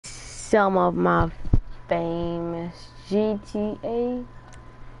some of my famous GTA.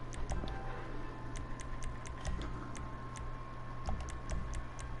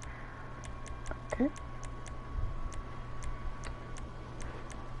 Okay.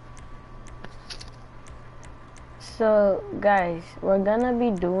 So guys, we're gonna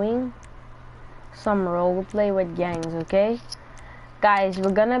be doing some roleplay with gangs, okay? Guys,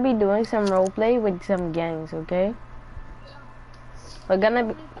 we're gonna be doing some roleplay with some gangs, okay? We're gonna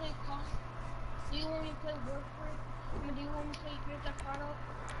be... Do you want me to play Warfare? I mean, do you want me to play Grand Theft Auto?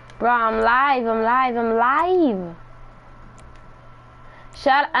 Bro, I'm live.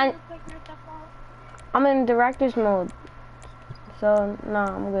 I'm in director's mode. So, no,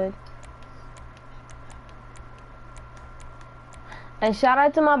 I'm good. And shout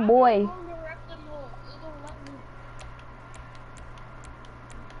out to my boy.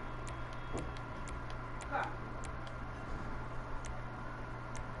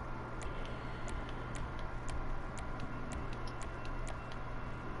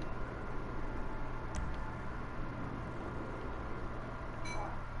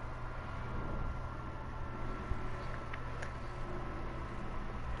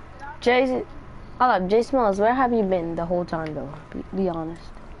 Jason, hold up, Jay Smalls, where have you been the whole time though? Be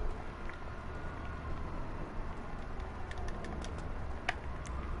honest.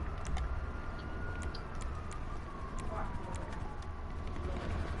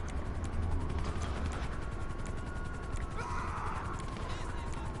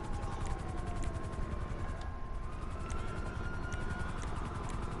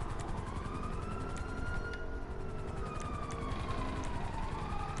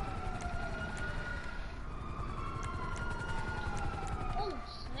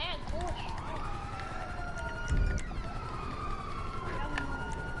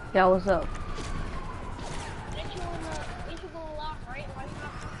 Yeah, what's up?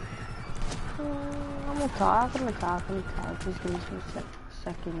 I'm gonna talk. Just give me some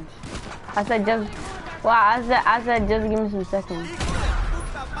seconds. I said just, well, I said just give me some seconds.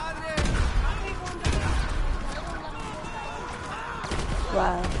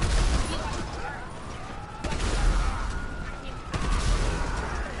 Wow.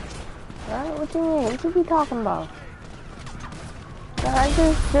 What? What you mean? What you be talking about? I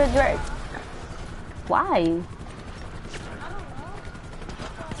just did right. Why?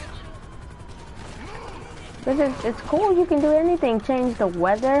 Because it's cool, you can do anything. Change the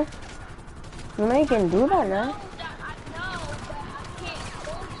weather. You know you can do that now.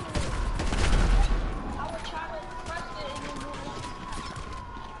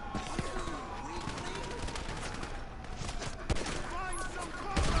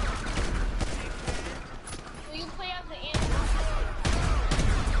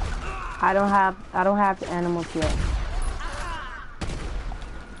 I don't have the animals yet.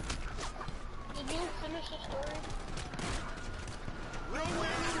 Did you finish the story?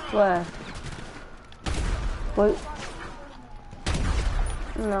 What? Wait.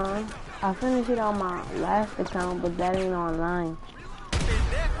 No. I finished it on my last account, but that ain't online.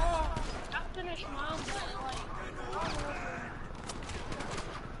 I finished mine, but like,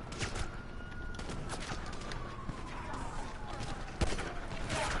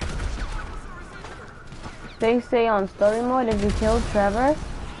 They say on story mode, if you kill Trevor,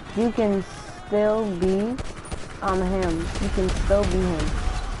 you can still be him. You can still be him.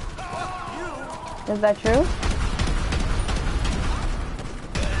 Is that true?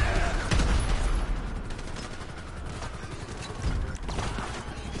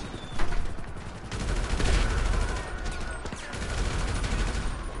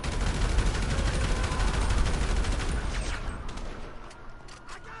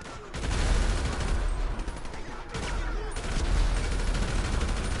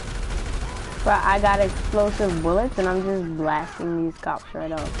 But I got explosive bullets and I'm just blasting these cops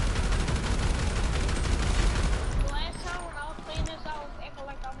right up. the last time when I was playing this, I was acting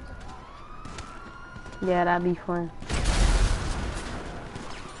like I was a cop. Yeah, that'd be fun.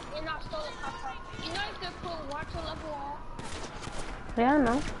 And I stole a cop car. You know you could put watch a level off? Yeah, I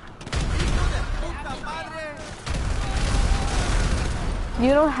know.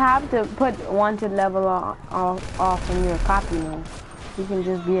 You don't have to put wanted level off when you're a cop, you know. You can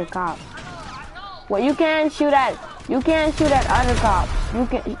just be a cop. Well, you can't shoot at other cops. You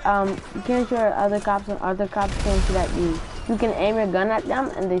can't shoot at other cops, and other cops can't shoot at you. You can aim your gun at them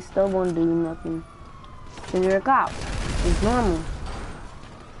and they still won't do nothing. Cause you're a cop. It's normal.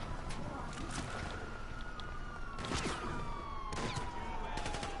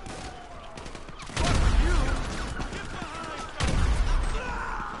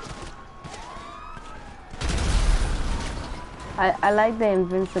 I like the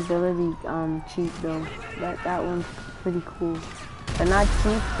invincibility cheat though. That one's pretty cool. They're not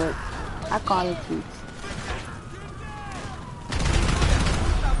cheats, but I call it cheats.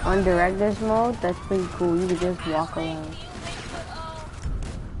 On director's mode, that's pretty cool. You can just walk around. You make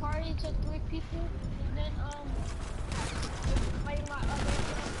a party to 3 people, and then fight my other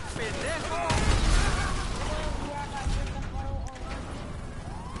friend. And then we are not in the photo online.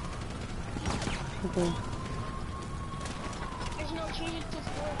 Okay. There's no changes to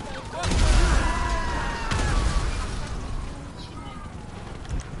score.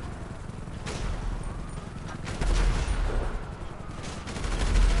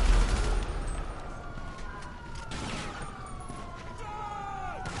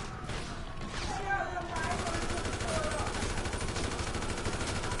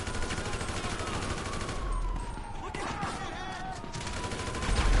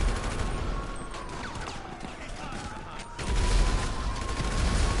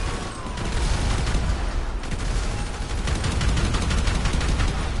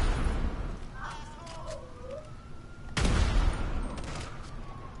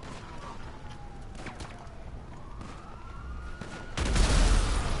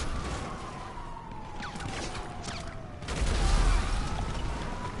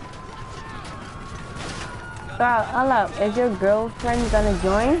 Hold up, is your girlfriend gonna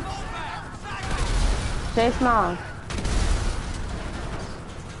join? Jay Smalls.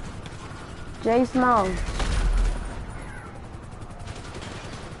 Jay Smalls.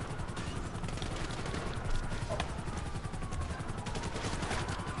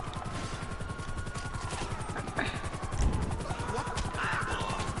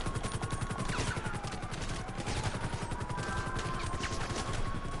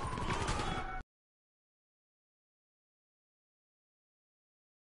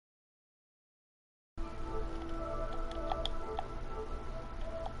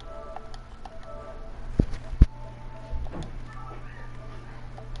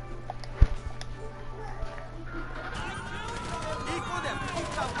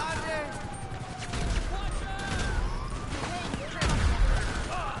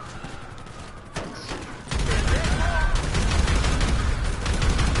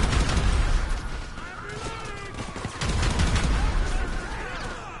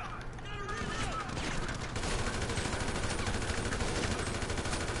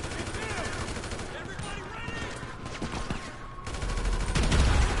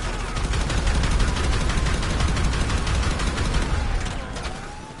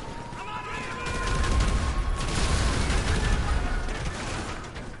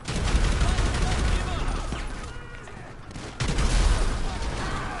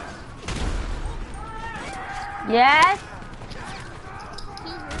 Yes?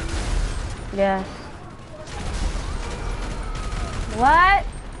 Yes. What?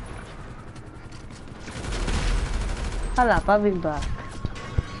 Hold up, I'll be back.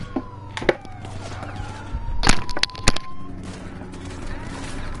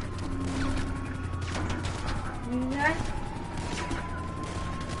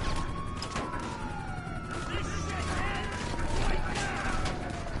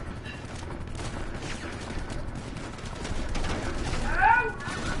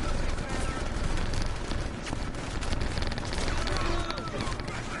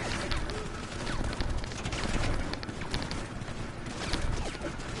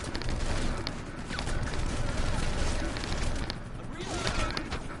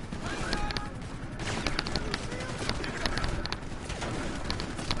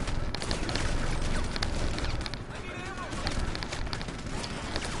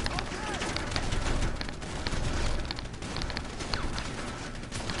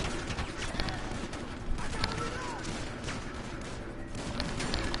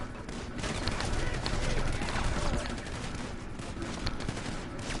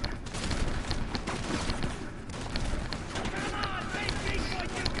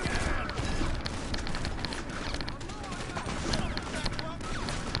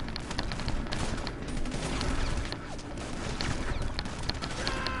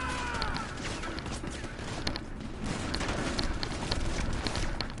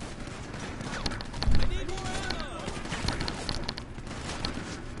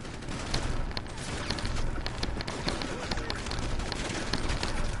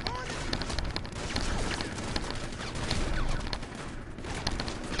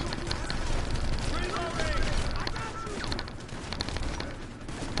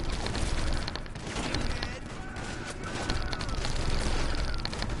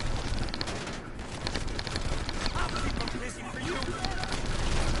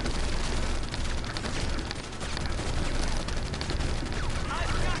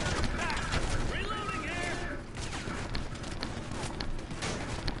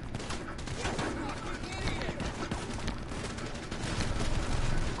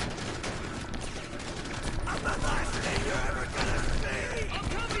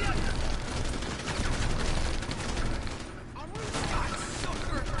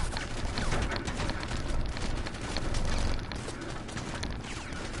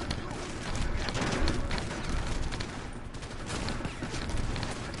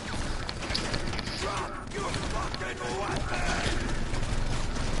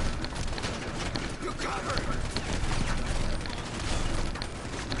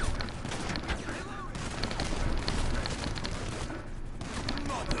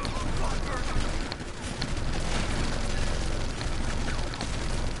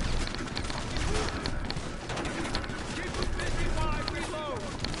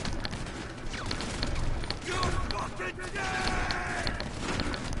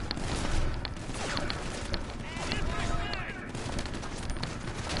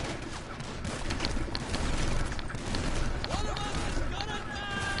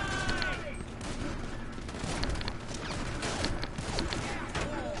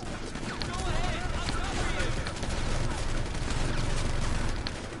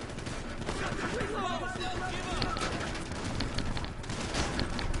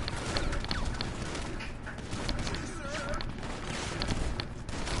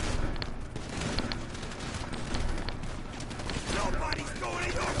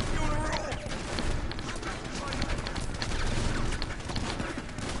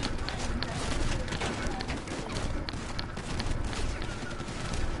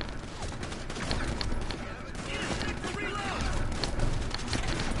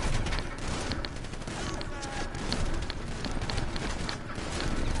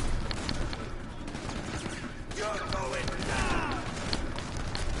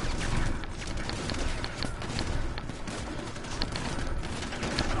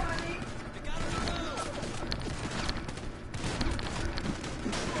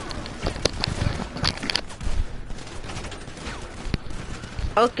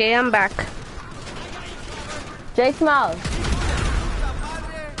 Okay, I'm back. J Smiles.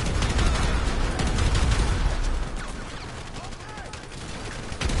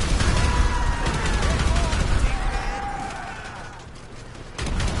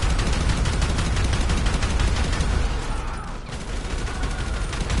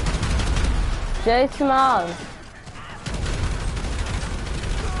 J Smiles.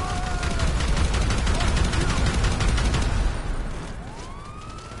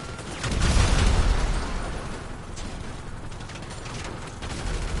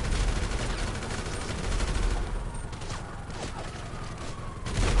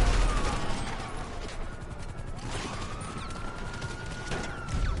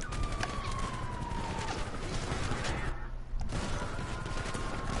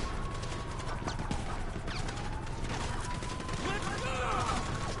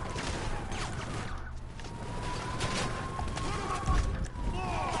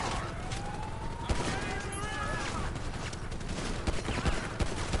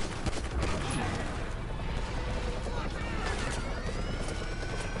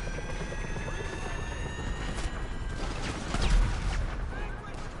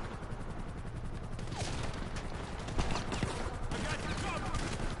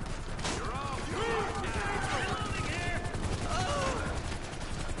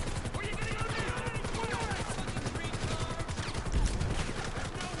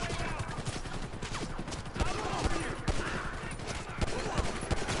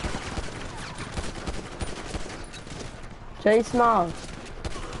 J Smiles.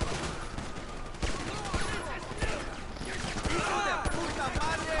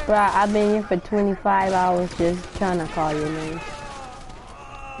 Bro, I've been here for 25 hours just trying to call your name.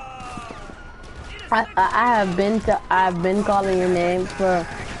 I've been calling your name for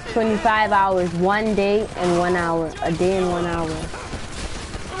 25 hours, 1 day and 1 hour, a day and 1 hour.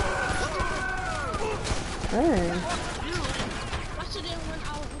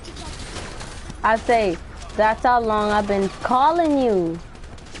 I say, that's how long I've been calling you.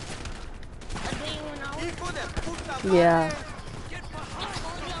 Yeah.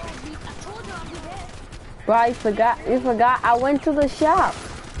 Bro, you forgot, I went to the shop.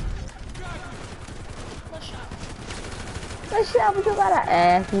 What shop? You gotta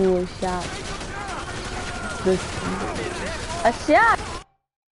ask me what shop. A shop.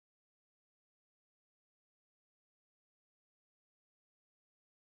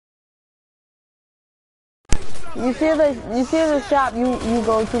 You see the shop you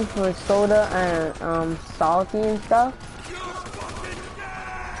go to for soda and salty and stuff?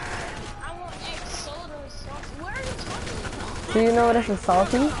 I want X soda, salty. Where are you talking about? Do you know what is a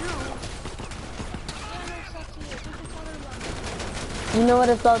salty? You know what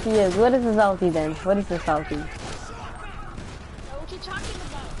a salty is. What is a salty then? What is a salty? What you talking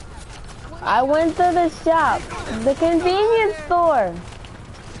about? I went to the shop, the convenience store.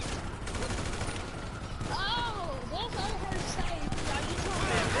 Oh, that's what I heard say.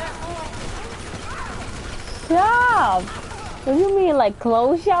 Shop? What do you mean, like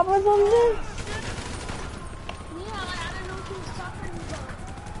clothes shop or something? Yeah,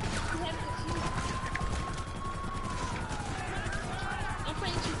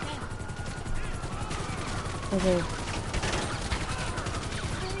 Okay.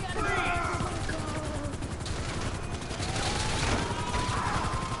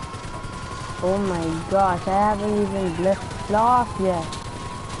 Oh my gosh, I haven't even blitzed off yet.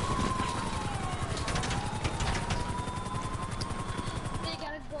 They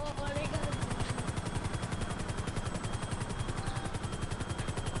gotta go, they gotta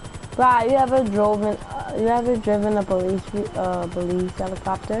go. Bruh, you ever driven a police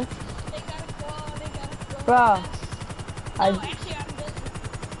helicopter? They gotta go, they gotta go. Bruh, No, I, actually, I'm busy.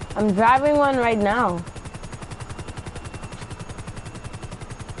 I'm driving one right now.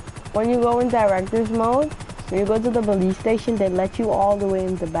 When you go in director's mode, when you go to the police station, they let you all the way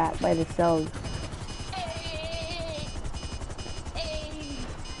in the back by the cells. Hey, hey,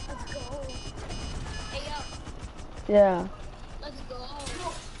 let's go. Hey, yo, Yeah. let's go.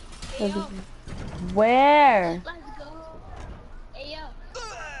 Hey, Let's- yo, Where? let's go. Hey, yo.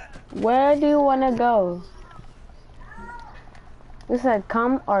 Where do you want to go? You said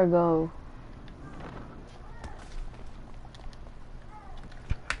come or go.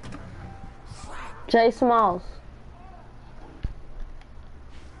 J Smalls.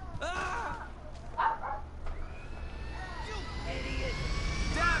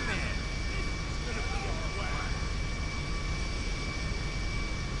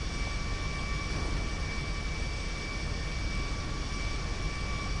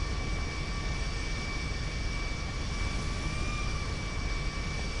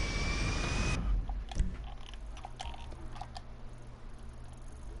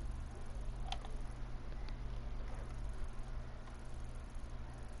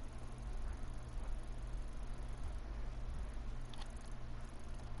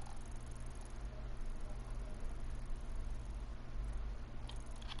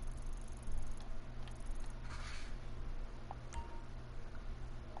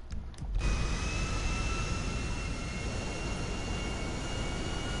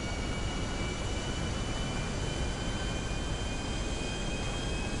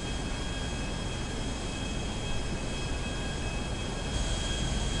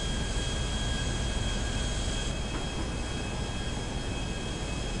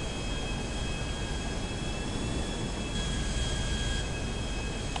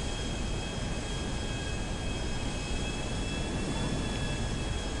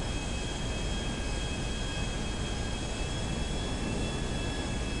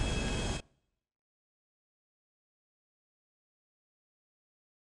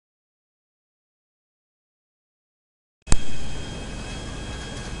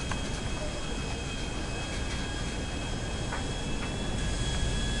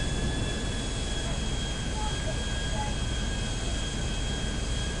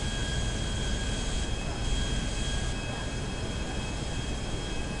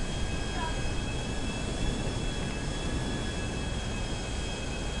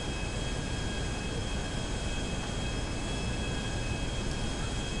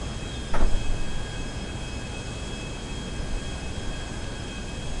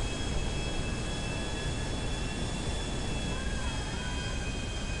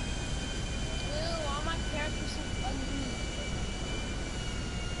 All my characters are ugly.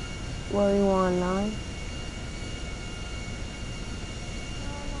 What do you want, 9?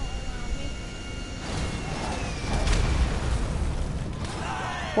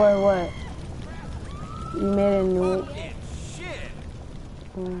 For what? You made a new...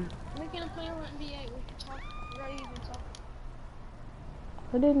 We can play on NBA. We can talk. We already even talk.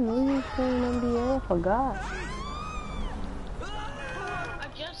 I didn't know you was playing NBA. I forgot.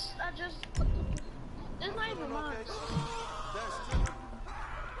 I just. It's not even mine.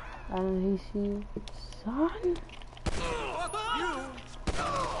 I don't see you. Son? I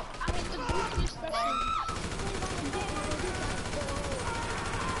mean, the goofy especially.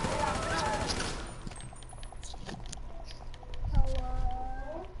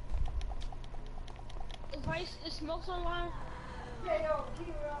 Hello. Is Smokes online? Is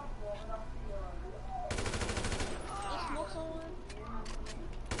Smokes online?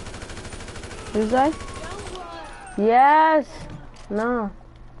 Who's that? Youngblood. Yes! No.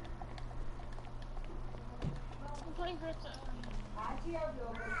 I'm playing for I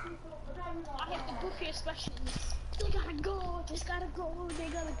hit the goofy especially. They gotta go. They gotta go. They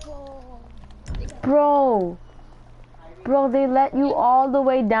gotta go. Bro. Bro, they let you all the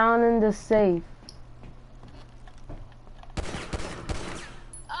way down in the safe.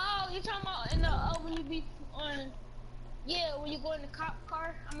 Oh, you're talking about in the when you be on, yeah, when you go in the cop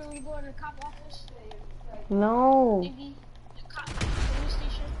car. I mean, when you go in the cop office. No. Maybe the cop police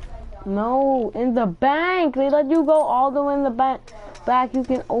station. No. In the bank. They let you go all the way in the back. You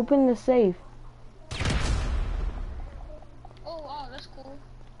can open the safe.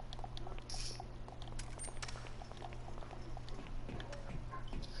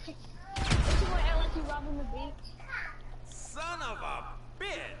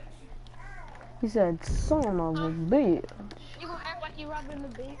 He said, son of a bitch. You gonna act like you robbing the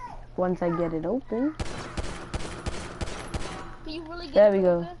base? Once I get it open. Can you really get There it we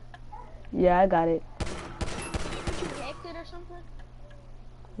go. open? Yeah, I got it. You hacked it or something?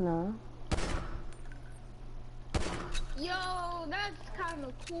 No. Yo, that's kind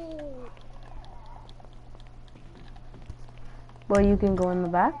of cool. Well, you can go in the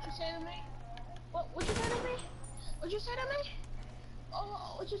back. What you say to me? What you say to me? What you say to me?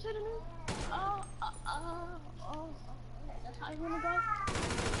 Oh, what you say to me? Oh. That's how you wanna go?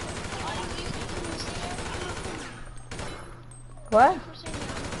 Oh, you say that? What?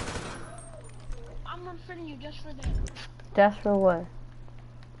 I'm unfriending you just for that. Just for what?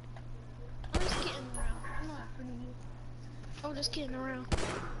 I'm just kidding around. I'm not unfriending you. I'm just kidding around.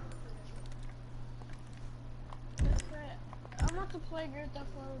 That's right. I'm about to play Grand Theft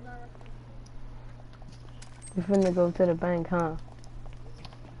Auto directly. You finna go to the bank, huh?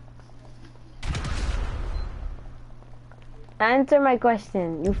 Answer my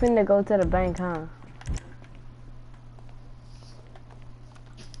question. You finna go to the bank, huh?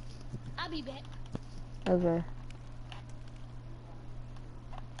 I'll be back. Okay.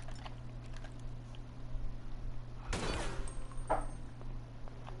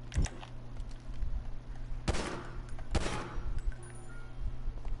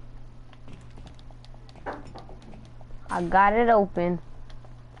 I got it open.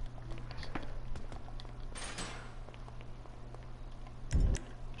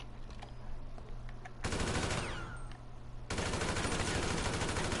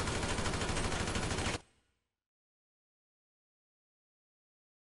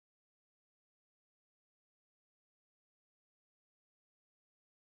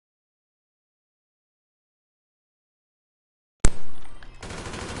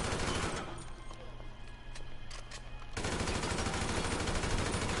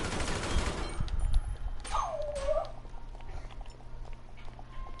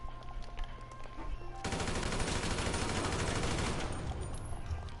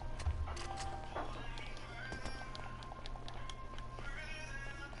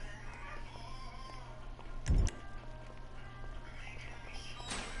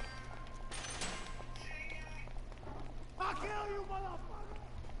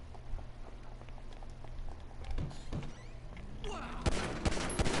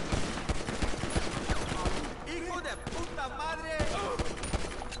 ¡Hijo de puta madre!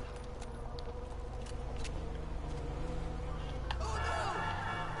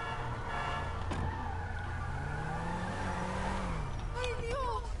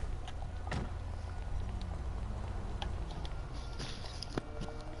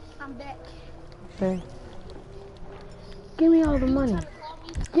 I'm back. Okay. Give me all the You money. trying to call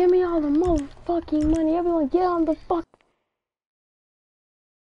me? Give me all the motherfucking money. Everyone get on the fuck.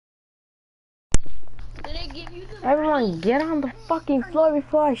 Did they give you the Everyone get on the fucking floor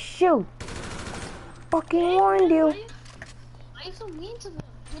before I shoot. Fucking warned you. Why you so mean to them?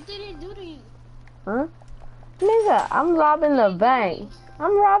 What did they do to you? Huh? Nigga, I'm robbing the bank.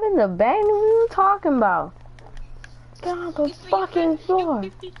 I'm robbing the bank? What are you talking about? Get on the fucking floor.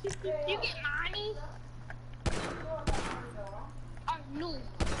 You get money? No.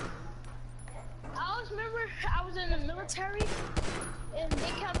 I always remember I was in the military and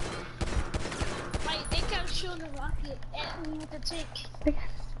they kept shooting a rocket at me with the tank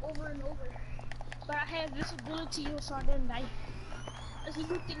over and over. But I had this ability so I didn't die. That's a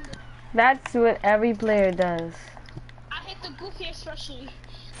good thing. That's what every player does. I hit the goofy especially.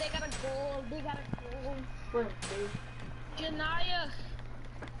 They got a goal. Janaya,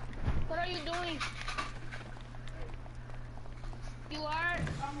 what are you doing? You are?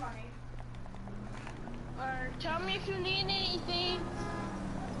 I'm running. Or tell me if you need anything.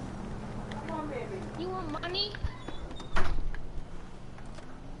 Come on, baby. You want money?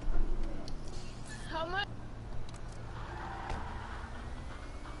 How much?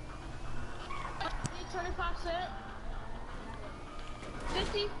 25 cents?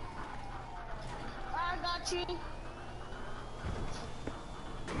 50? I got you.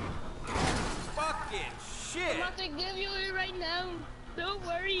 Fucking shit! I'm about to give you it right now. Don't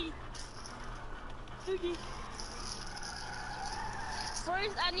worry. Okay.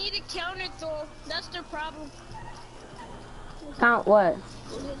 First, I need a counter though. That's the problem. Count what?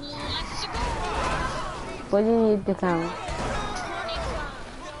 Let's go. What do you need to count? 25.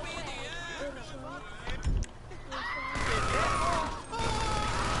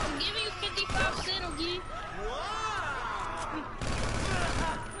 I'm giving you 55 cents, okay?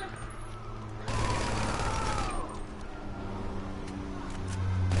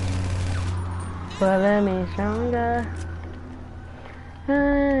 Well, let me stronger.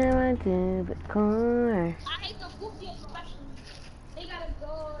 nothing but corn. I hate the goofy especially. They gotta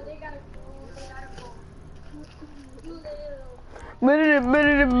go, they gotta go, they gotta go. You little.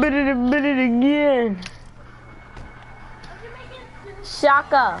 Bit it again.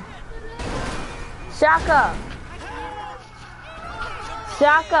 Shaka. Shaka.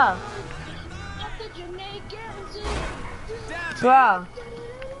 Shaka. Bro.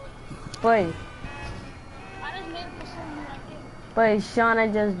 Wait. Wait,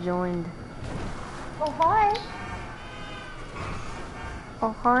 Shauna just joined. Oh, hi.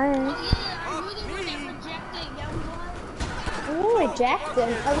 Oh, hi. You rejected.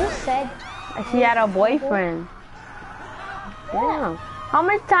 I just said. She had a boyfriend. Yeah. How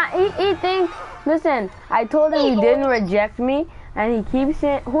much time? He thinks. Listen, I told him he didn't reject me, and he keeps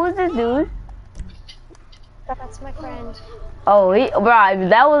saying, "Who's this dude?" That's my friend. Oh, bro, if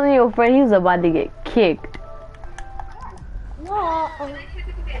that wasn't your friend, he was about to get kicked. No.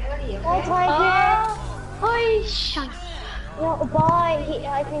 Oh, Tiger. Hi, shut up. No, bye.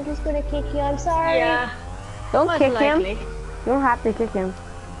 I think he's gonna kick you. I'm sorry. Yeah. Don't kick him. Likely. You don't have to kick him.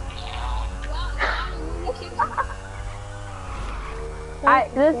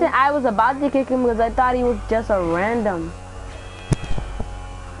 Listen, I was about to kick him because I thought he was just a random.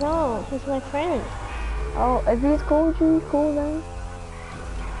 No, he's my friend. Oh, if he's cool with you, he's cool then.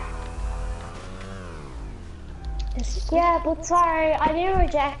 Yeah, but sorry, I didn't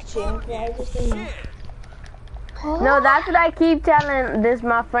reject you. Yeah, I just didn't. No, that's what I keep telling this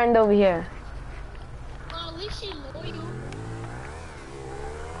my friend over here. Well, at least she know you.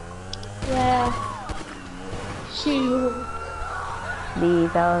 Yeah. She. Be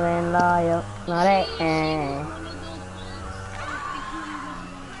so and loyal, not that.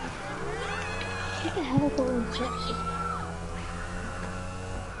 What the hell is going on?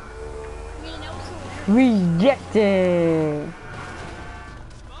 Rejected.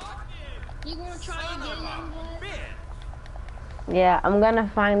 You gonna try again, Yeah, I'm gonna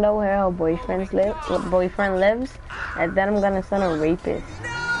find out where her boyfriend lives, and then I'm gonna send a rapist.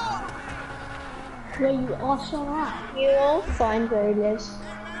 Well, you also are. You will find where it is.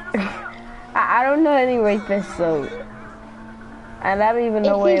 I don't know any rapists, so I don't even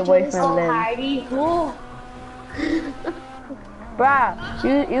know where your boyfriend lives. Hardy, whoa. Bruh,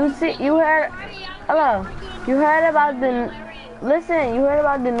 you heard, hello, you heard about you heard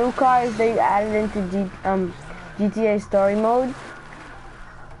about the new cars they added into GTA story mode?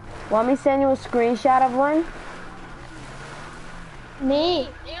 Want me to send you a screenshot of one? Me.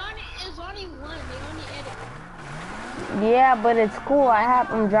 It's only one. They only edit. Yeah, but it's cool.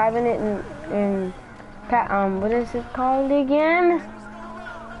 I'm driving it in what is it called again?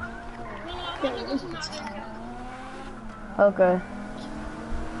 Okay.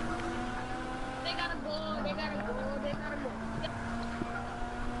 They gotta go.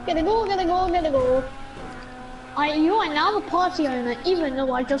 Gotta go. You are now the party owner, even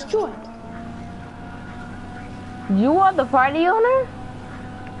though I just joined. You are the party owner?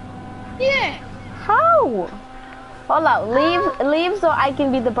 Yeah. How? Hold up, leave so I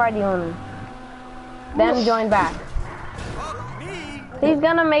can be the party owner. Then join back. He's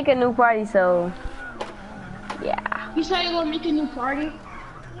gonna make a new party, so yeah. You said you're gonna make a new party?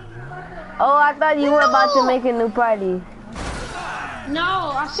 Oh, I thought you were about to make a new party.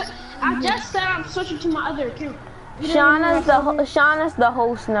 No, I just said I'm switching to my other account. Shauna's the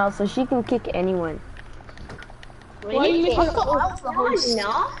host now, so she can kick anyone. What do you mean? I'm the host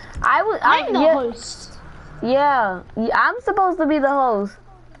now. I'm the host. Yeah, I'm supposed to be the host.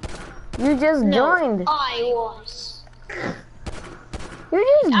 You just joined. I was. You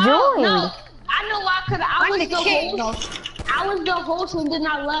just joined. No, I know why, cause I was the host. I was the host and then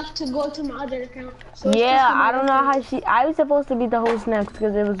I left to go to my other account. So yeah, I don't know how I was supposed to be the host next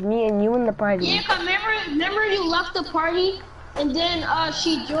because it was me and you in the party. Yeah, cause remember you left the party and then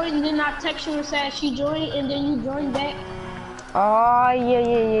she joined and then I texted her and said she joined and then you joined back. Oh yeah.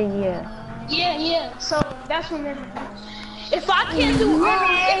 Yeah. So that's when if I can't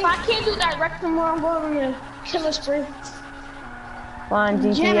do direct tomorrow, I'm going to Killer Spree. On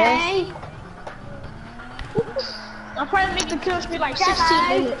GTA. Jimmy. I'll probably make the Killer Spree like 16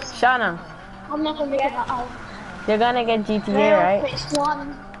 minutes. Shauna, I'm not gonna make it out. you're gonna get GTA, right? Which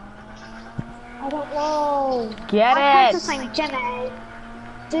one? I don't know. Get My it. person's like Jimmy.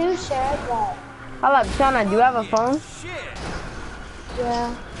 Do share that. Hold up, Shauna, do you have a phone?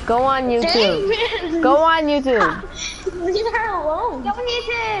 Yeah. Go on YouTube. Go on YouTube. Leave her alone. Go on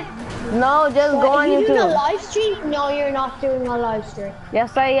YouTube. No, just go on You doing a YouTube. live stream? No, you're not doing a live stream.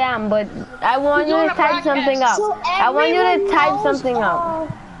 Yes, I am, but I want you doing to a type something up. So I want you to everyone type knows something up. all-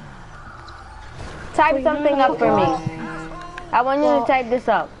 Type something up for me. I want you to type this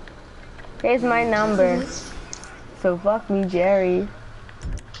up. Here's my number. So fuck me, Jerry.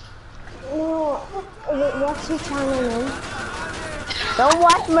 No, what's your channel name? Don't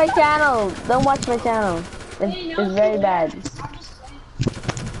watch my channel. Don't watch my channel. It's very bad.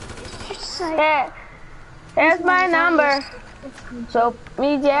 Here, here's my number. So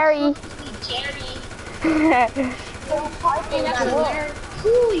me, Jerry.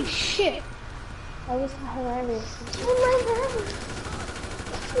 Holy shit! That was hilarious. Oh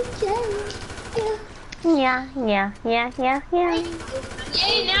Yeah. Yay,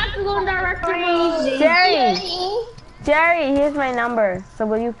 now I'm going direct to Jerry, here's my number. So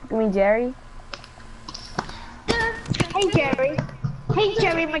will you fuck me, Jerry? Hey Jerry. Hey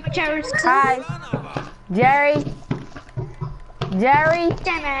Jerry McJerry. Hi. Jerry.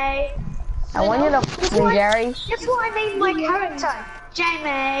 Jamie. I want you to fuck me, Jerry. That's what I named my character.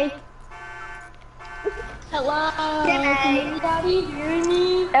 Jamie. Hello. Jamie. Daddy, hear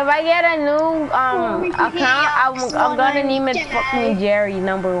me? If I get a new account, I'm gonna name it fuck me, Jerry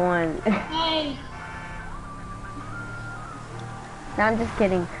 #1. Hey. No, I'm just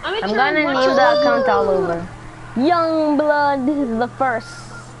kidding. I'm I'm gonna name the account all over. Young blood, this is the first.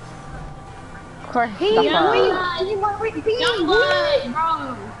 Young Blood,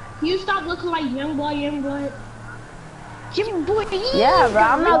 bro. You stop looking like Young Blood. Yeah, bro,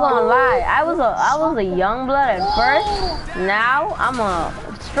 I'm not gonna lie. I was a young blood at first. Now I'm a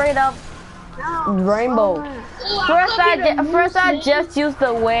straight up rainbow. First I just used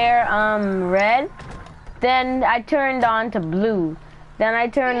to wear red. Then I turned on to blue. Then I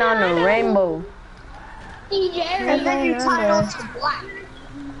turned on to rainbow. And then you turn on to black.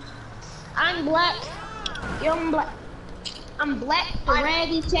 I'm black. Young black. I'm black, the red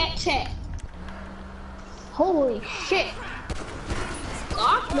is tat. Holy shit.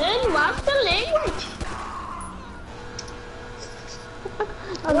 God, man, what's the language?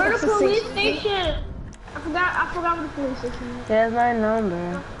 Where's the police station? I forgot where the police station is. Here's my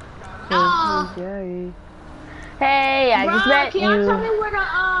number. Oh. Jerry. Hey, I just met can you. you tell me where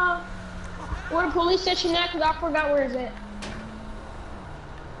the police station is? Cause I forgot where it's at.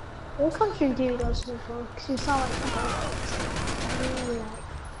 What country do you go to for? Cause you sound like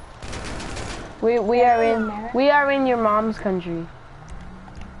We are in your mom's country.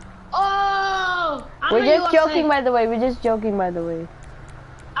 Oh! We're just joking, by the way. I'm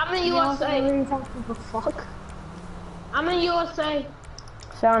I'm in USA. I'm in USA.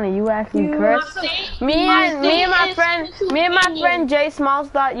 Shawnee, you actually cursed. Me and my friend Jay Smalls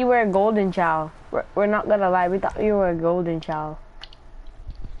thought you were a golden child. We're not gonna lie, we thought you were a golden child.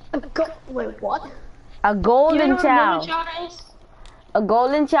 Wait, what? A golden child. Golden child is? A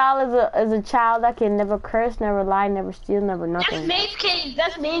golden child is a child that can never curse, never lie, never steal, never nothing.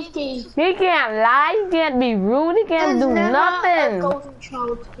 That's Maeve's case. He can't lie, he can't be rude, he can't do nothing. A golden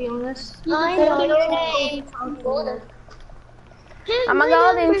child, to be honest. I know your name. I'm a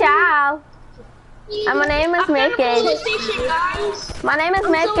golden child. And my name is Maeve Cave. My name is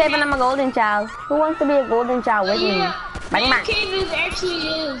Maeve Cave and I'm a golden child. Who wants to be a golden child with me? Bang, bang. Cave actually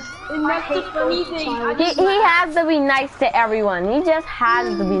is. And that's the funny thing. He has to be nice to everyone. He just has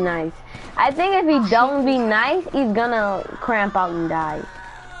to be nice. I think if he don't be nice, he's gonna cramp out and die.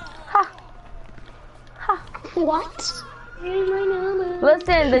 Ha. Ha. What?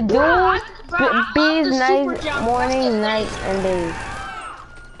 Listen, the dude bees nice morning, night, and day.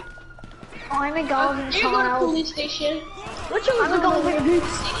 I'm a golden You're going to child. police station. Which one was a golden?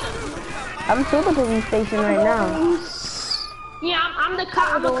 I'm to the police station right now. Yeah, I'm the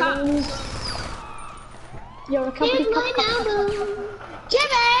cop. I'm a cop. You're a company cop.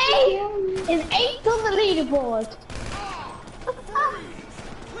 Jimmy Is 8th on the leaderboard.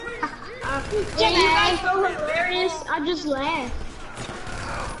 Jimmy, you guys so hilarious. I just laughed.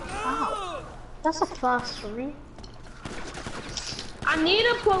 Wow. That's a first for me. I need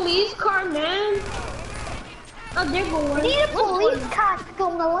a police car, man. Oh, there go one. I need a police car to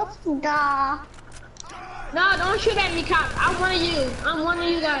go to let's go. No, don't shoot at me, cop. I'm one of you. I'm one of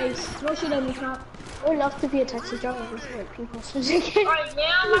you guys. Don't shoot at me, cop. I would love to be a taxi driver with like people. Alright,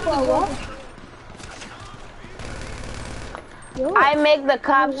 now I'm what? I make the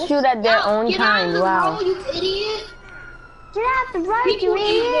cops shoot at their own Get kind. out Wow. of the road, you idiot. Get out the road, People you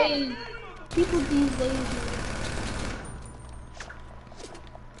these idiot! days. People these days.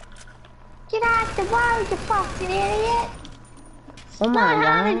 Get out the road, you fucking idiot! Oh my Learn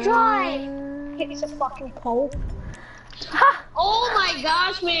how to god. drive! It's a fucking pole. Oh my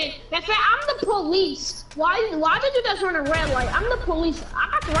gosh, man. That's right, I'm the police. Why did you guys run a red light? I'm the police. I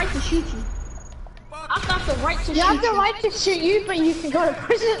got the right to shoot you. I got the right to shoot you. You have the right to shoot you, but you can go to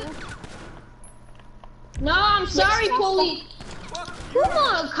prison. No, I'm sorry, police. Come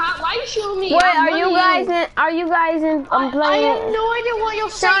on, cop. Why you shooting me? Wait, I'm are you running guys in? Are you guys in? I'm I playing. have no idea what you're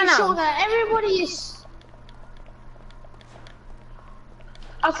saying, Shauna. Shauna. Everybody is.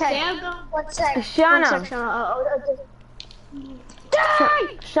 Okay. One sec. Shauna. One sec, Shauna.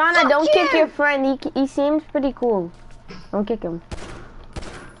 Die! Shauna, Fuck don't kick you! your friend. He seems pretty cool. Don't kick him.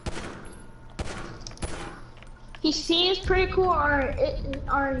 He seems pretty cool, or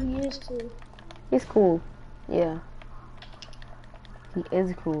he is too. He's cool. Yeah. He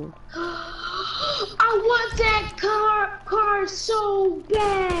is cool. I want that car so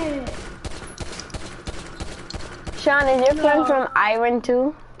bad. Sean, is your friend from Iron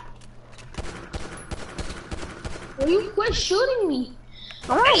too? Will you quit shooting me?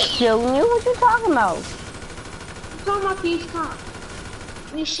 I'm not shooting you. What you talking about? I'm talking about these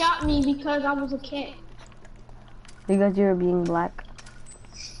cops. They shot me because I was a cat. Because you're being black.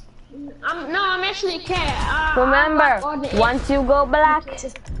 I'm actually a cat. Remember, once you go black,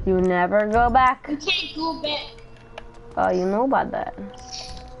 you never go back. You can't go back. Oh, you know about that.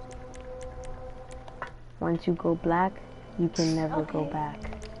 Once you go black, you can never go back.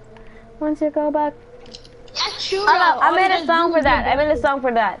 Once you go back. That's true. I made a song for that. I made a song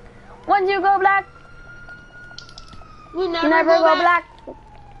for that. Once you go black, you never go back.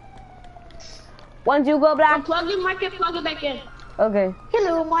 Once you go black. Plug your mic and plug it back in. Okay.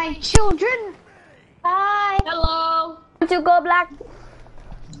 Hello, my children. Hi. Hello. Once you go black,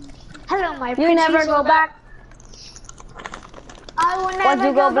 Hello, my you never go back. I will Once never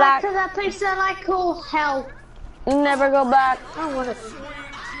you go go black. back to that place that I call hell. You never go back. I want to.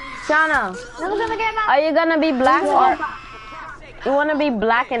 Shauna, Never gonna get back. are you gonna be black or you wanna be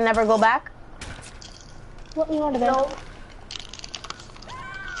black and never go back? What you want to be? No.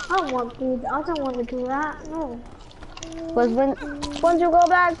 I don't want to. I don't want to do that. No. Cause once you go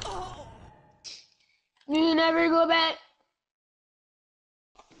back, You never go back.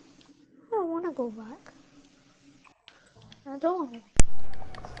 I don't want to go back. I don't want to.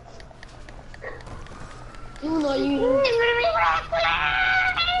 You know you.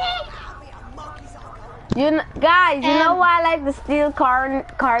 Guys, you know why I like to steal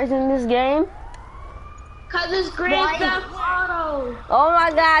cars in this game? Cause it's Grand Theft Auto. Oh my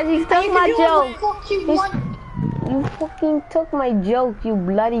God, you took my joke. You want. You fucking took my joke, you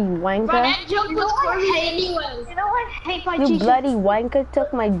bloody wanker. Bro, that joke was for me anyway. You know what I hate about You GTA? bloody wanker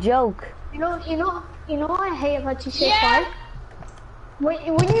took my joke. You know what I hate about GTA Yeah. 5? When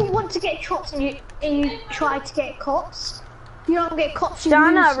you want to get cops and you try to get cops, you don't get cops. You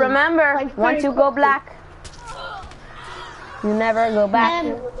Shauna, lose them. remember, Like, once you very go quickly. black, you never go back.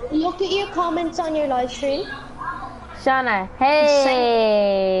 Look at your comments on your live stream. Shauna,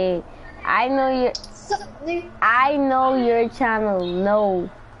 hey, I know your channel. No,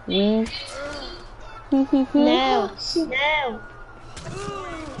 we. No.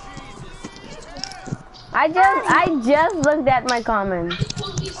 I just looked at my comments.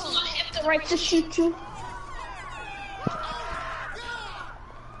 Police, so I have the right to shoot you.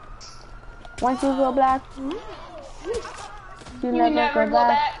 Once you go black, you never go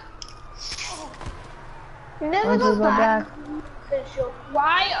back. You never Once you go go back. back,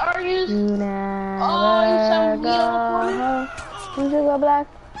 Why are you? you Oh, you never sound go. Once you go black,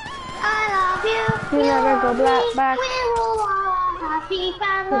 I love you. you never go back. We're all a happy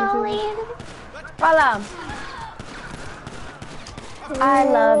family. Hola. I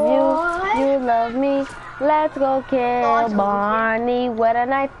love you, you love me. Let's go kill Barney with a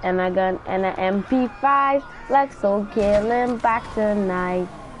knife and a gun and an MP5. Let's go kill him back tonight.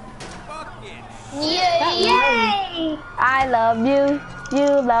 Yay! I love you, you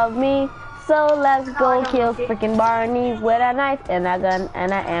love me. So let's go kill freaking Barney with a knife and a gun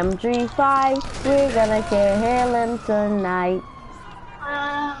and an M35. We're gonna kill him tonight.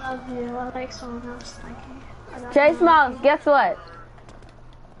 I love you. I like someone else like you. Chase Mouse, guess what?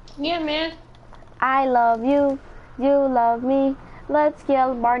 Yeah, man. I love you, you love me. Let's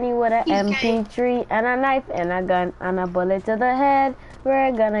kill Barney with an MP3 and a knife and a gun and a bullet to the head.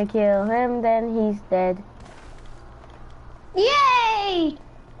 We're gonna kill him, then he's dead. Yay!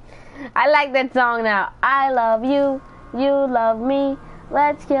 I like that song now. I love you, you love me.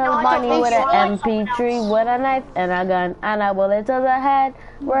 Let's kill Barney with an MP3 with a knife and a gun and a bullet to the head.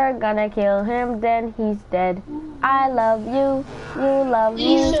 We're gonna kill him, then he's dead. I love you, you love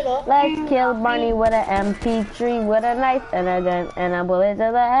me. Let's kill Barney with an MP3 with a knife and a gun and a bullet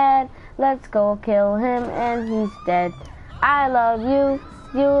to the head. Let's go kill him and he's dead. I love you,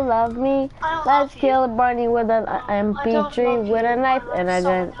 you love me. Let's kill Barney with an MP3 with a knife and a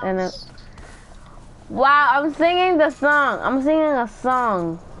gun and a... Wow, I'm singing the song. I'm singing a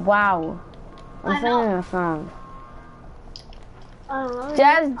song. Wow. I'm singing a song.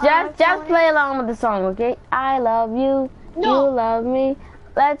 Just play along with the song, okay? I love you, you love me.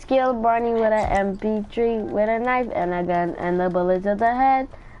 Let's kill Barney with an MP3, with a knife and a gun and the bullets to the head.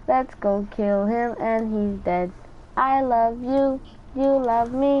 Let's go kill him and he's dead. I love you, you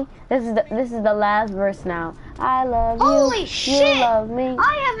love me. This is the last verse now. I love you, Holy shit! you love me.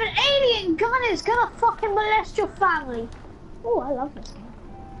 I have an alien gun. It's gonna fucking molest your family. Oh, I love this game.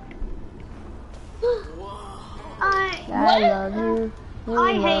 I love you.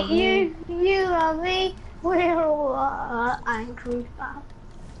 I hate you. You love me. We're all angry.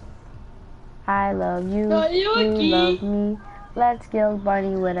 I love you. You love me. Let's kill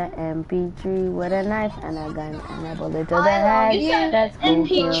Barney with an MP3, with a knife and a gun and a bullet to the head. Let's go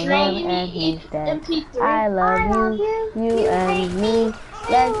kill him and he's dead. I love you. You and me.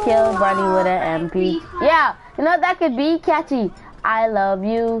 Let's kill Barney with an MP. Yeah, you know that could be catchy. I love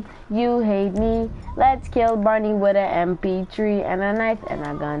you. You hate me. Let's kill Barney with an MP3 and a knife and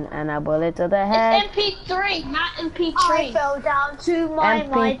a gun and a bullet to the head. It's MP3, not MP3. I fell down to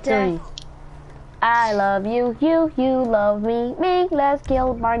my death. I love you, you love me. Let's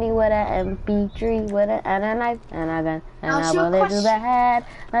kill Barney with an MP3 and a knife and a gun and a bullet to the head.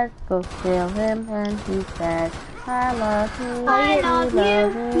 Let's go kill him and he's dead. I love you,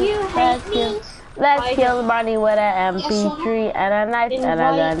 you hate me. Let's kill Barney with an MP3 and a knife and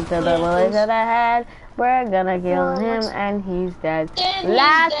a gun to the bullet to the head. We're gonna kill him and he's dead.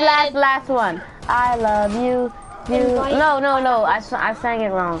 Last one. I love you. No. I sang it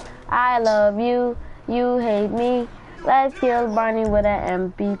wrong. I love you. You hate me. Let's kill Barney with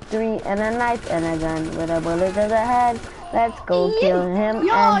an MP3 and a knife and a gun with a bullet to the head. Let's go kill him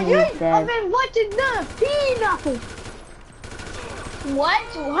and he's dead. I've been watching the pineapple. What?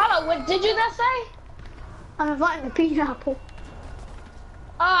 Hold on, what did you just say? I'm inviting the pineapple.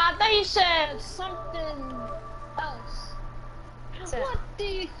 Oh, I thought you said something else. What do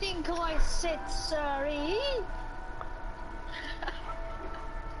you think I said, sorry?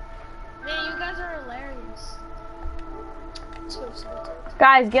 Man, you guys are hilarious.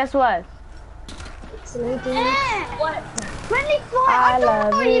 Guys, guess what? What? Friendly fire! I don't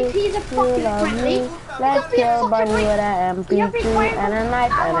love know you, if he's a you fucking love friendly. me. Let's kill Barney with an MP3 and a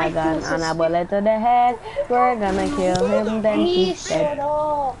knife and a gun and a bullet to the head. We're gonna kill him, then he's dead.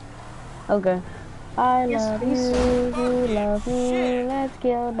 Okay. I love you, you love me. Let's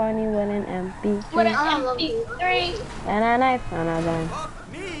kill Barney with an MP3 and a knife and a gun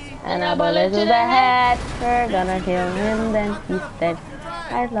and a bullet to the head. We're gonna kill him, then he's dead.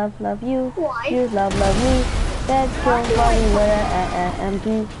 I love you, you love me. Let's kill Barney with an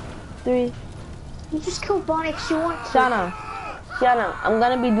MP3. You just killed Bonnie because you want to. Shana, I'm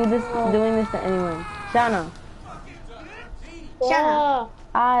gonna be doing this to anyone. Shana.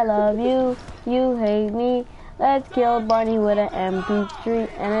 I love you, you hate me. Let's kill Barney with an MP3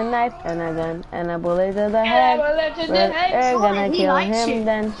 and a knife and a gun and a bullet to the head. We're gonna kill him,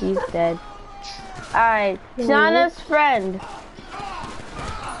 then he's dead. Alright, Shana's friend.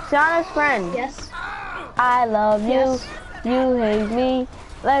 Yes. I love you, you hate me.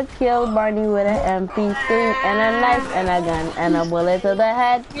 Let's kill Barney with an MP3 and a knife and a gun and a bullet to the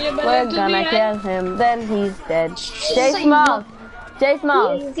head. We're gonna kill him, then he's dead. J Smalls.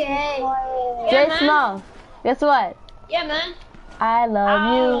 Guess what? Yeah, man. I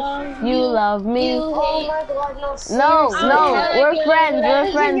love you, you love me. Oh my god, No, we're friends,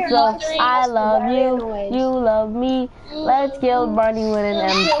 so I love you, you love me. Let's kill Barney with an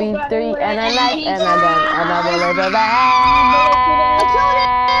MP3 and a knife and a gun and a bullet to the head.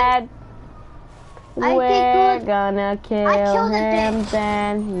 We're gonna kill him,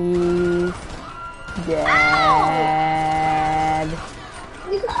 then he's dead.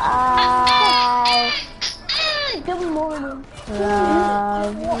 Good morning.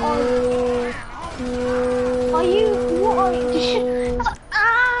 Love you. What are you?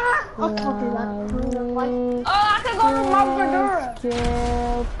 I can't do that. Oh, I can go to Mount Verdura.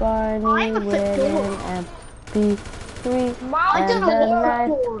 Kill Barney with an MP3 I don't know what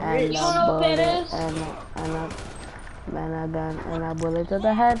and You don't know what it is? and a gun and a bullet to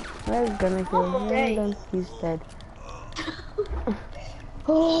the head. We're gonna kill him, then he's dead.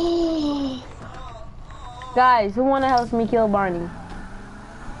 Guys, who wanna help me kill Barney?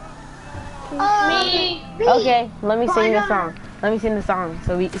 Me. Okay, let me sing the song.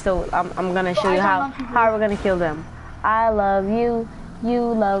 So I'm gonna show you how we're gonna kill them. I love you, you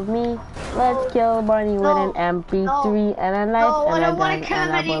love me. Let's kill Barney with an MP3 and a knife and a gun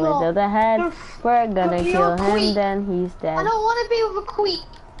and a bullet to the head. We're gonna kill him, then he's dead. I don't want to be with a queen.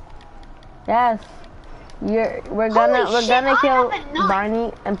 Yes. We're Holy gonna shit, kill I have a knife.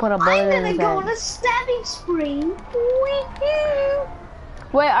 Barney and put a bullet I'm in gonna his go on head. a stabbing spree. Wee-hoo.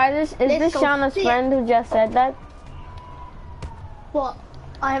 Wait, is Let's this go Shauna's see it. friend who just said that? What?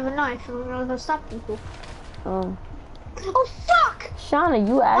 I have a knife and I'm gonna go stab people. Oh, Oh fuck! Shauna,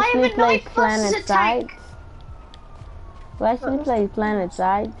 you I actually have a play knife versus Planet a Side? tank. You actually play Planet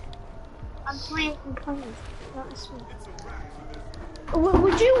Side? I'm playing components. Not a swing.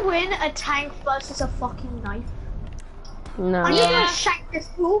 Would you win a tank versus a fucking knife? No. I'm just gonna shank this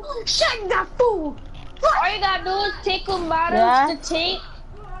fool. Shank that fool! All you gotta do is take a bottle Yeah? to tank,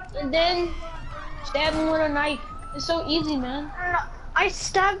 and then stab him with a knife. It's so easy, man. I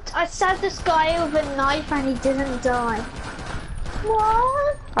stabbed this guy with a knife and he didn't die.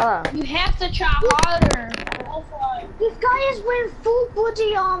 What? Hello. You have to try harder. This guy is wearing full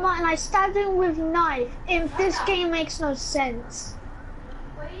body armor and I stabbed him with knife. If this game makes no sense.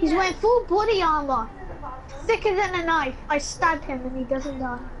 He's wearing full body armor. Thicker than a knife. I stabbed him and he doesn't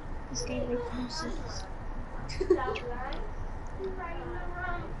die. This game makes no sense.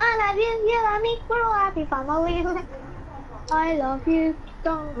 I love you, you love me, we're all happy family. I love you,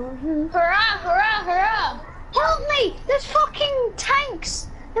 don't you? Hurrah, hurrah, hurrah! Help me! There's fucking tanks!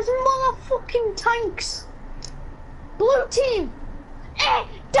 There's motherfucking tanks! Blue team!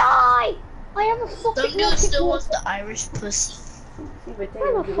 Die! I have a fucking Some dude still wants the Irish pussy.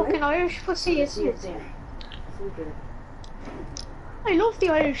 I'm a fucking Irish pussy, isn't it? I love the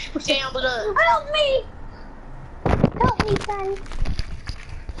Irish pussy. Damn, blood. Help me! Help me, son.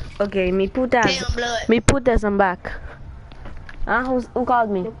 Okay, me Damn, blood. put this on back. Who called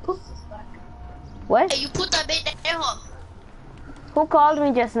me? What? Hey, you put that bait down. Who called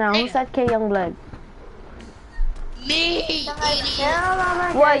me just now? Who said K Youngblood? Me, idiot.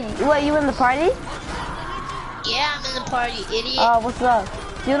 What, you in the party? Yeah, I'm in the party, idiot. Oh, what's up?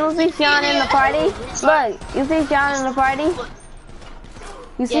 You don't see Sean in the party? Look, you see Sean in the party?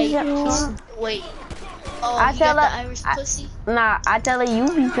 You see Sean? Wait. Oh, I you tell got her- the Irish pussy? Nah, I tell her you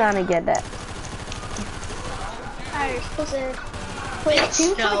be trying to get that. Irish pussy. Wait,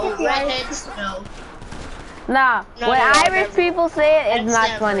 No, redheads, no. Nah, No, when no, Irish never. people say it, it's That's not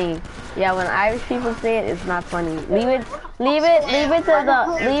never. funny. Yeah, when Irish people say it, it's not funny. Leave it to the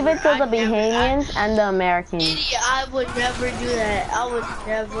Bahamians and the Americans. Idiot, I would never do that. I would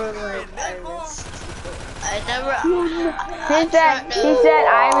never like Irish. I never. He said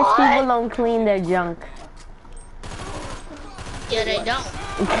Irish people don't clean their junk. Yeah, they don't.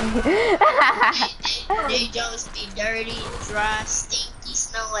 They just be dirty, dry, stinky,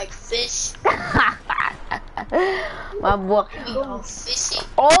 smell like fish. My boy. Be all fishy.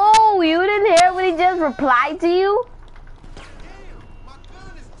 Oh, you didn't hear what he just replied to you?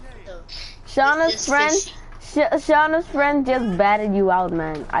 So, Shauna's it's friend, fishy. Shauna's friend just batted you out,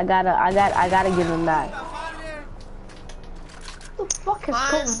 man. I gotta give him that. What the fuck is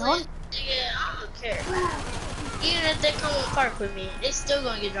Honestly, going on? yeah, I don't care. Even if they come on park with me, they still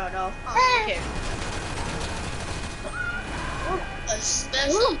gonna get dropped off. I don't care.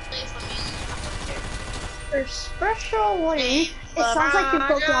 Especially for me, I don't care. Special warning. It sounds like you've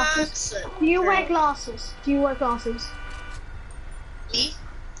got glasses. Do you wear glasses? Do you wear glasses? Me?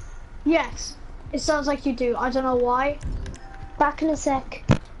 Yes. It sounds like you do. I don't know why. Back in a sec.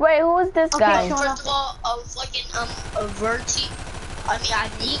 Wait, who is this Okay, guy? Sean. First of all, fucking Verti. I mean, I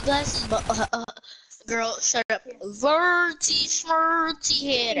need glasses, but girl, shut up. Verti,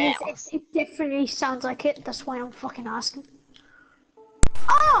 Smirty head out. It definitely sounds like it. That's why I'm fucking asking.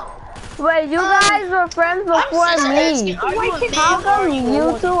 Oh! Wait, you guys were friends before me. How come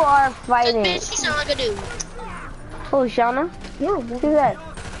you two are fighting? Bitch, you sound like a dude. Oh, Shauna? You're a Who's woman. that?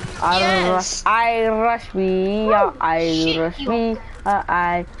 Yes. I rush me, yeah, I shit, rush you- me,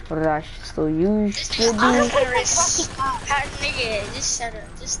 I rush. So you Just should I be. nigga, just shut up.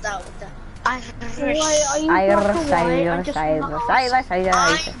 Just stop with that. I Why are you I black rush, or I white? rush, just I wanna rush, ask. I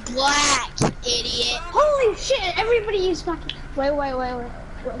rush. I'm black, idiot. Holy shit! Everybody is black. Wait.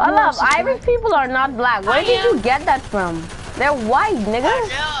 Hold up, Irish people are not black. Where did you get that from? They're white, nigga. I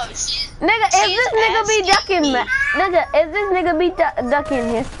know. She, Nigga, is she's this nigga be asking ducking? me. Nigga, is this nigga be ducking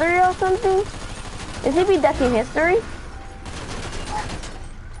history or something? Is he be ducking history?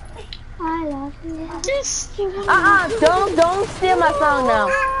 I love you. Just. Don't steal my song now.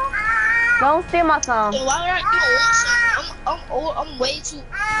 Don't steal my song. Why would I want Sean? I'm old. I'm way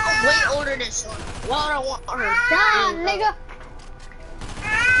older than Sean. Why would I want her? Damn, nigga.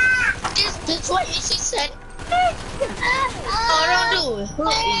 This what she said. Oh, don't do it. Oh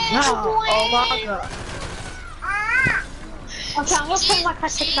my god. Okay, I'm gonna play my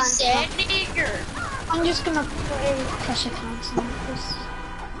Clash of She Clans. said now. nigger. I'm just gonna play Clash of Clans now. 'Cause-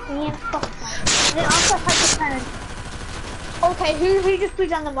 Yeah, fuck that. Then also hyper. Okay, who just put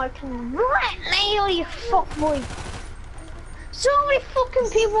down the mic? Right now, you fuckboy. So many fucking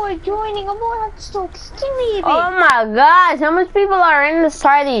people are joining. I'm gonna start kicking me. Oh my gosh, how much people are in this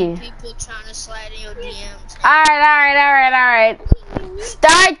party? People trying to slide in your DMs. Alright.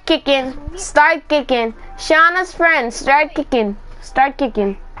 Start kicking. Shauna's friend, start kicking.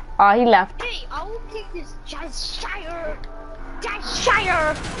 Oh, he left. Hey, I will kick this Shire.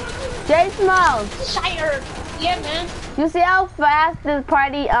 Jay Smalls. Shire. Yeah, man. You see how fast this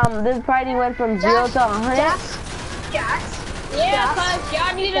party went from 0 to 100? Jax. Yeah, cause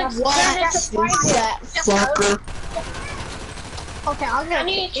y'all need to turn it to private. Okay, I'm I gonna.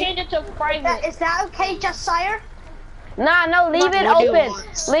 need to change it to private. Is that okay, just Sire? Nah, no, leave it open.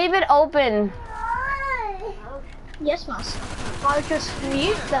 Leave it open. Yes, master. I'll just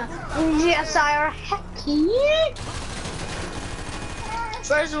mute them. Yes, Sire. Heck yeah.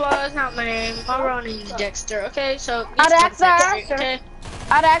 First of all, that's not my name. My real name is Dexter. Okay, so. Dexter. Okay.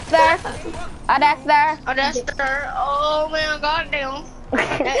 Dexter. Oh man, goddamn.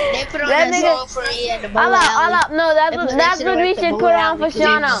 They put on that song for me at the bowling All alley. up. No, that's what we should put on for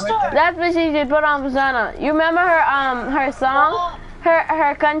Shauna. That's what she should put on for Shauna. You remember her song?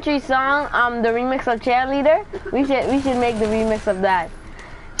 Her country song, the remix of Cheerleader? We should make the remix of that.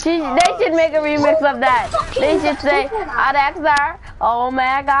 They should make a remix of that. They should say, Dexter, oh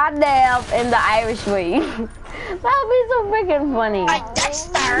my goddamn, in the Irish way. That would be so freaking funny.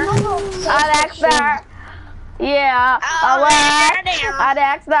 Dexter. Yeah.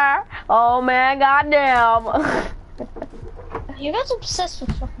 Dexter. Oh man, goddamn. You guys obsessed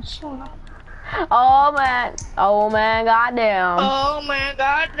with fucking Shauna. Oh man, goddamn. Oh man,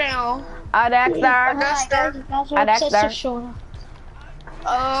 goddamn. Dexter. You guys are obsessed with Shauna.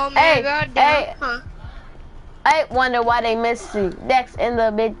 Oh man, goddamn. I wonder why they missed me. Dex in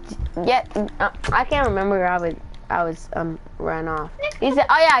the bitch. I can't remember. I was ran off. He said,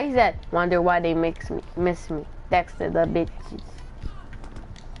 oh yeah, he said, wonder why they miss me. Dexter the bitches.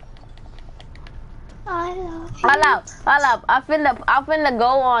 Hold up. I finna go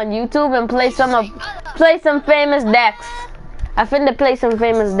on YouTube and play some famous Dex. I finna play some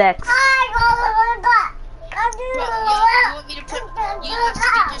famous Dex. You want me to put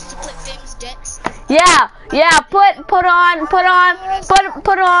speakers to play famous Dex? Yeah, put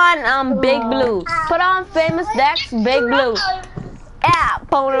on Big Blue. Put on famous Dex, Big Blue. Yeah,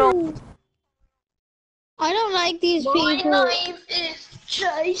 put it on. I don't like these people. My name is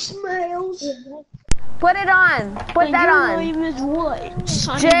Jay Smalls. Put it on. Put that on. Your name is what?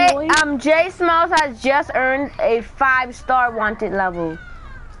 Jay Smalls has just earned a 5-star wanted level.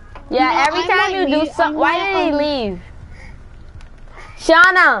 Yeah, every time you do something. Why did he leave?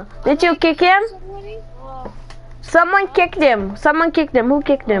 Shauna, did you kick him? Someone kicked him. Who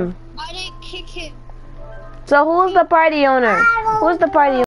kicked him? I didn't kick him. So who's the party owner?